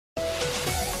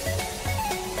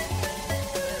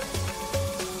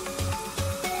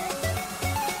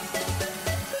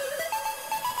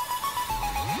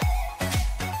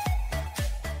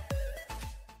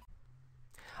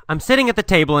I'm sitting at the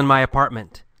table in my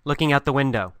apartment, looking out the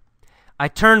window. I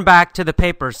turn back to the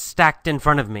papers stacked in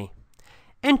front of me.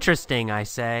 Interesting, I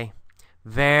say.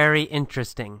 Very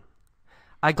interesting.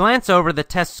 I glance over the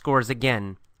test scores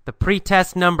again, the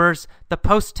pre-test numbers, the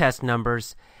post-test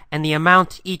numbers, and the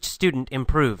amount each student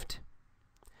improved.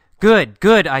 Good,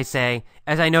 good, I say,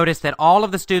 as I notice that all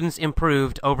of the students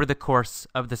improved over the course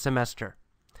of the semester.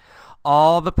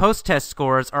 All the post-test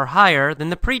scores are higher than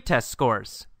the pre-test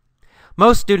scores.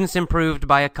 Most students improved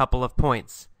by a couple of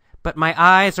points, but my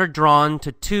eyes are drawn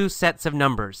to two sets of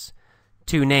numbers,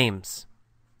 two names,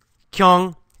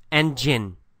 Kyung and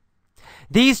Jin.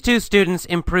 These two students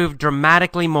improved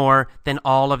dramatically more than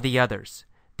all of the others.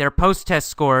 Their post-test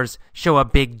scores show a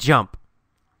big jump.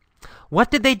 What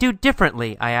did they do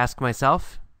differently, I ask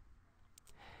myself.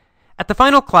 At the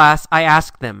final class, I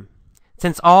asked them.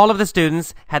 Since all of the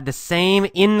students had the same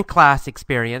in-class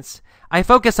experience, I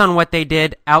focus on what they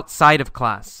did outside of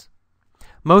class.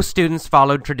 Most students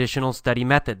followed traditional study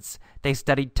methods. They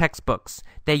studied textbooks.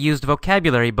 They used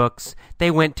vocabulary books.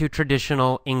 They went to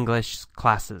traditional English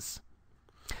classes.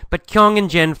 But Kyung and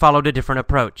Jin followed a different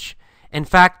approach. In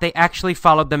fact, they actually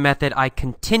followed the method I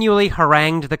continually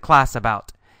harangued the class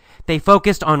about. They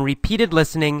focused on repeated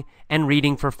listening and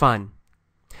reading for fun.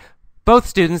 Both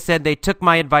students said they took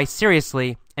my advice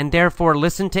seriously and therefore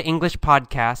listened to English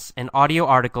podcasts and audio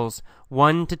articles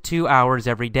 1 to 2 hours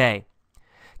every day.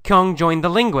 Kyung joined the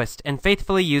linguist and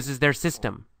faithfully uses their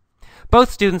system.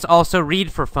 Both students also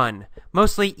read for fun,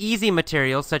 mostly easy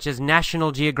materials such as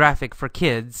National Geographic for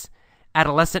kids,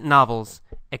 adolescent novels,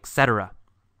 etc.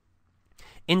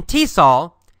 In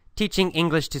TESOL, teaching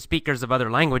English to speakers of other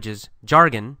languages,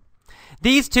 jargon,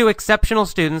 these two exceptional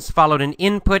students followed an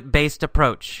input-based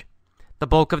approach. The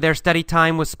bulk of their study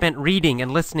time was spent reading and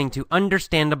listening to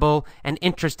understandable and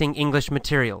interesting English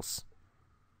materials.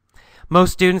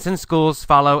 Most students in schools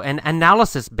follow an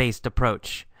analysis-based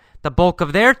approach. The bulk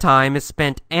of their time is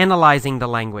spent analyzing the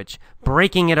language,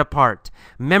 breaking it apart,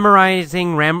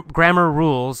 memorizing grammar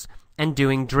rules, and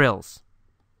doing drills.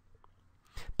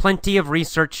 Plenty of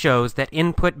research shows that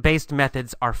input-based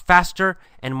methods are faster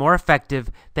and more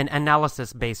effective than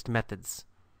analysis-based methods.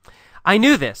 I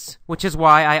knew this, which is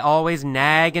why I always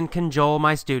nag and cajole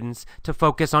my students to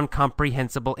focus on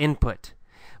comprehensible input.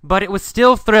 But it was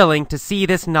still thrilling to see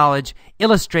this knowledge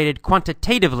illustrated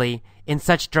quantitatively in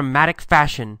such dramatic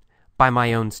fashion by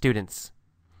my own students.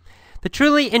 The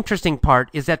truly interesting part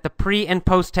is that the pre- and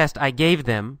post-test I gave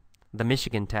them, the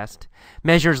Michigan test,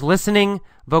 measures listening,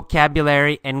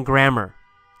 vocabulary, and grammar.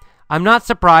 I'm not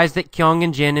surprised that Kyung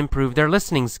and Jin improved their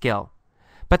listening skill.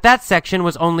 But that section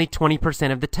was only 20%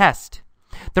 of the test.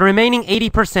 The remaining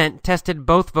 80% tested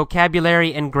both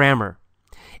vocabulary and grammar.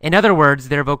 In other words,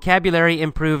 their vocabulary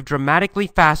improved dramatically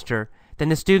faster than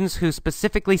the students who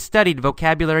specifically studied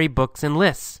vocabulary books and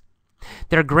lists.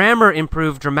 Their grammar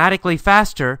improved dramatically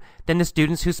faster than the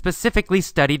students who specifically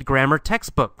studied grammar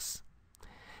textbooks.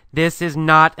 This is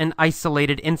not an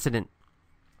isolated incident.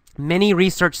 Many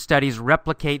research studies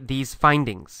replicate these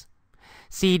findings.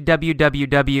 See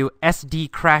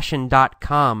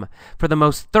www.sdcrashin.com for the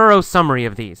most thorough summary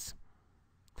of these.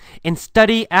 In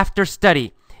study after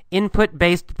study,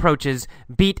 input-based approaches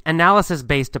beat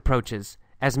analysis-based approaches,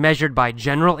 as measured by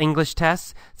general English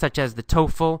tests such as the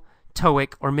TOEFL,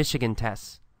 TOEIC, or Michigan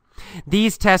tests.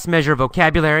 These tests measure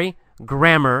vocabulary,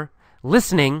 grammar,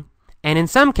 listening, and in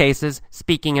some cases,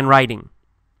 speaking and writing.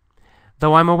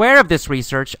 Though I'm aware of this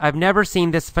research, I've never seen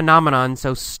this phenomenon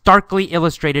so starkly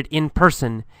illustrated in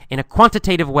person in a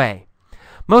quantitative way,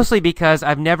 mostly because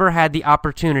I've never had the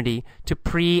opportunity to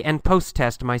pre- and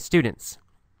post-test my students.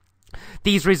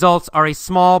 These results are a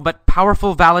small but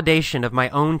powerful validation of my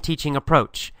own teaching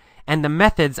approach and the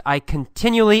methods I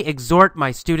continually exhort my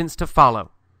students to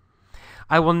follow.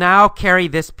 I will now carry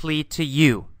this plea to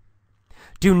you.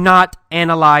 Do not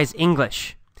analyze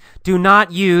English. Do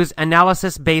not use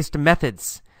analysis-based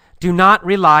methods. Do not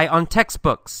rely on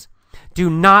textbooks. Do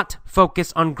not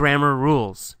focus on grammar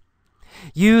rules.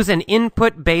 Use an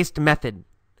input-based method.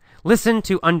 Listen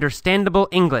to understandable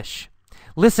English.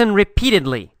 Listen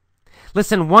repeatedly.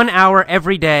 Listen 1 hour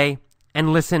every day,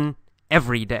 and listen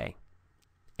every day.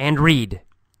 And read.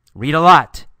 Read a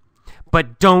lot.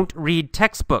 But don't read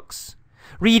textbooks.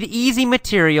 Read easy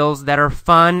materials that are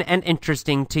fun and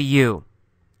interesting to you.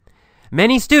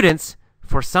 Many students,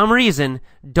 for some reason,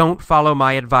 don't follow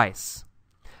my advice.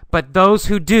 But those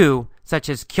who do, such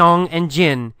as Kyung and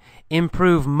Jin,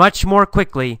 improve much more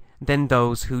quickly than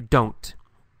those who don't.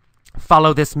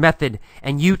 Follow this method,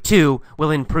 and you too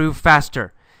will improve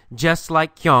faster, just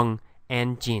like Kyung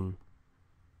and Jin.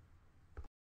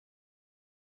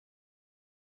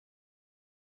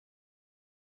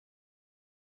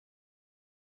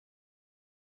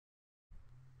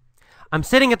 I'm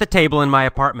sitting at the table in my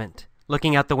apartment,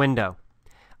 looking out the window.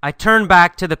 I turn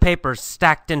back to the papers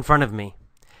stacked in front of me.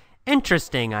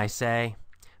 Interesting, I say.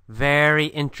 Very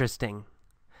interesting.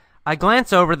 I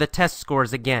glance over the test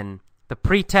scores again, the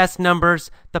pre-test numbers,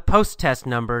 the post-test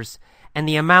numbers, and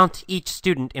the amount each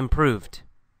student improved.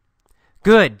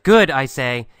 Good, good, I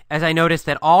say, as I notice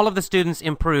that all of the students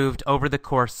improved over the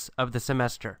course of the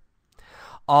semester.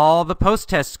 All the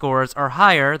post-test scores are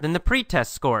higher than the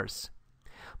pre-test scores.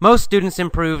 Most students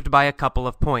improved by a couple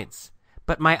of points,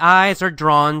 but my eyes are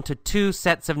drawn to two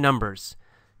sets of numbers,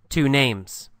 two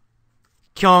names,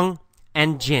 Kyung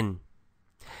and Jin.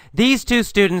 These two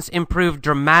students improved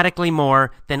dramatically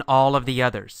more than all of the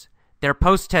others. Their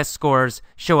post-test scores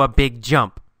show a big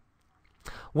jump.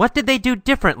 What did they do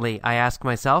differently, I ask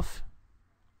myself.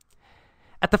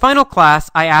 At the final class,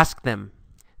 I asked them.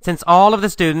 Since all of the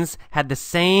students had the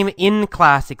same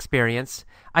in-class experience,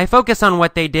 I focus on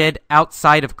what they did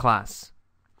outside of class.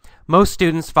 Most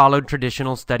students followed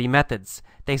traditional study methods.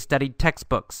 They studied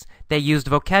textbooks. They used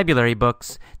vocabulary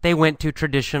books. They went to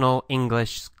traditional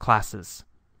English classes.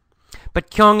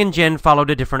 But Kyung and Jin followed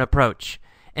a different approach.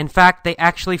 In fact, they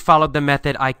actually followed the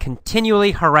method I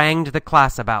continually harangued the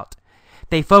class about.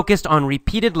 They focused on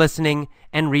repeated listening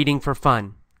and reading for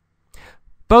fun.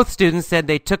 Both students said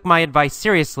they took my advice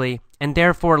seriously and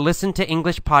therefore listened to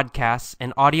English podcasts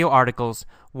and audio articles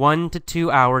 1 to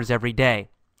 2 hours every day.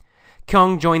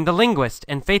 Kyung joined the linguist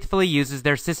and faithfully uses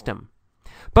their system.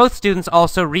 Both students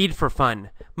also read for fun,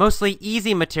 mostly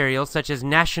easy materials such as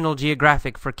National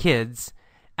Geographic for kids,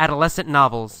 adolescent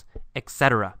novels,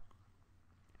 etc.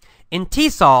 In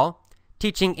TESOL,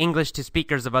 teaching English to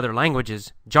speakers of other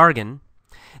languages, jargon,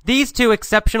 these two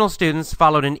exceptional students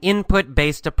followed an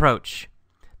input-based approach.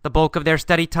 The bulk of their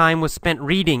study time was spent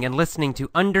reading and listening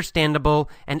to understandable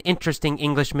and interesting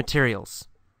English materials.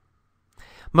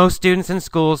 Most students in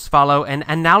schools follow an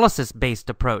analysis-based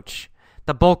approach.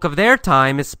 The bulk of their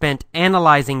time is spent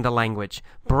analyzing the language,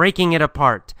 breaking it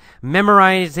apart,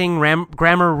 memorizing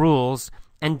grammar rules,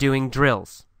 and doing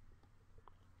drills.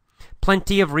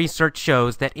 Plenty of research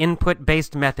shows that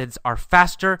input-based methods are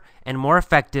faster and more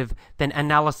effective than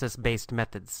analysis-based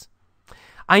methods.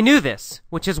 I knew this,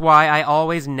 which is why I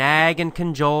always nag and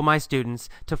cajole my students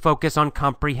to focus on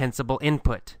comprehensible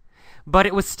input. But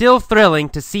it was still thrilling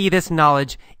to see this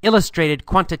knowledge illustrated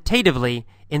quantitatively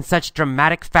in such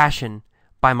dramatic fashion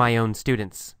by my own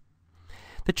students.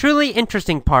 The truly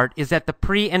interesting part is that the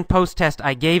pre- and post-test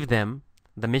I gave them,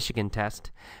 the Michigan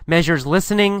test, measures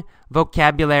listening,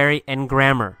 vocabulary, and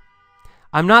grammar.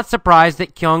 I'm not surprised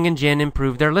that Kyung and Jin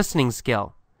improved their listening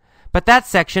skill. But that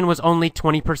section was only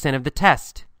 20% of the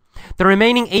test. The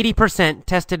remaining 80%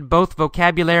 tested both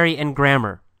vocabulary and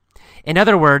grammar. In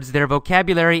other words, their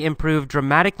vocabulary improved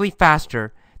dramatically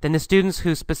faster than the students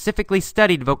who specifically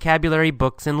studied vocabulary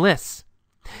books and lists.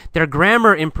 Their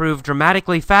grammar improved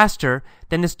dramatically faster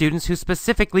than the students who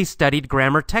specifically studied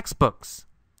grammar textbooks.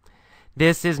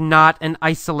 This is not an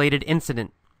isolated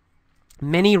incident.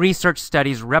 Many research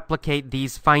studies replicate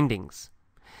these findings.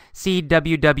 See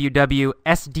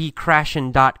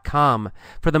www.sdcrashin.com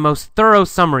for the most thorough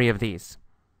summary of these.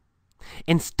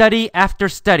 In study after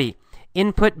study,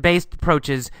 input-based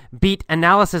approaches beat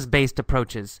analysis-based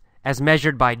approaches, as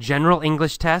measured by general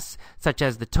English tests such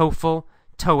as the TOEFL,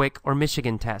 TOEIC, or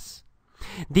Michigan tests.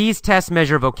 These tests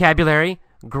measure vocabulary,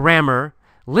 grammar,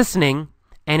 listening,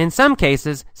 and in some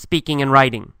cases, speaking and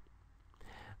writing.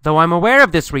 Though I'm aware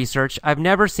of this research, I've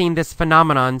never seen this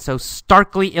phenomenon so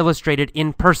starkly illustrated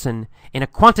in person in a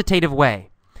quantitative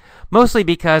way, mostly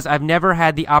because I've never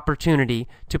had the opportunity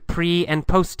to pre- and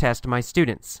post-test my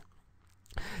students.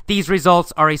 These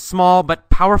results are a small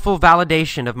but powerful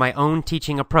validation of my own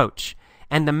teaching approach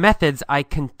and the methods I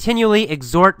continually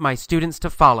exhort my students to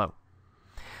follow.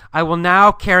 I will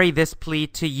now carry this plea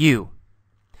to you.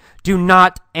 Do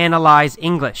not analyze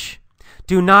English.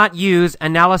 Do not use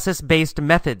analysis-based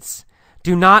methods.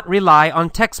 Do not rely on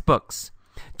textbooks.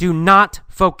 Do not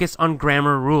focus on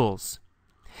grammar rules.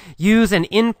 Use an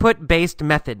input-based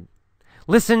method.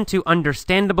 Listen to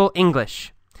understandable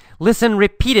English. Listen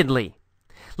repeatedly.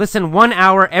 Listen 1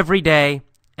 hour every day,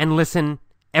 and listen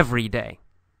every day.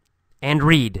 And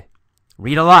read.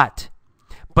 Read a lot.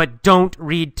 But don't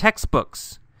read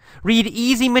textbooks. Read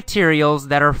easy materials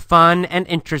that are fun and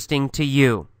interesting to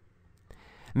you.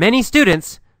 Many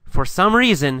students, for some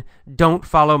reason, don't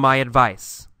follow my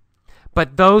advice.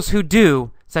 But those who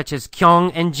do, such as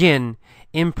Kyung and Jin,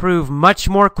 improve much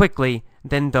more quickly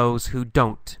than those who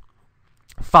don't.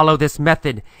 Follow this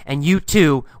method, and you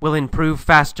too will improve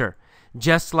faster,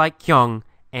 just like Kyung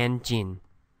and Jin.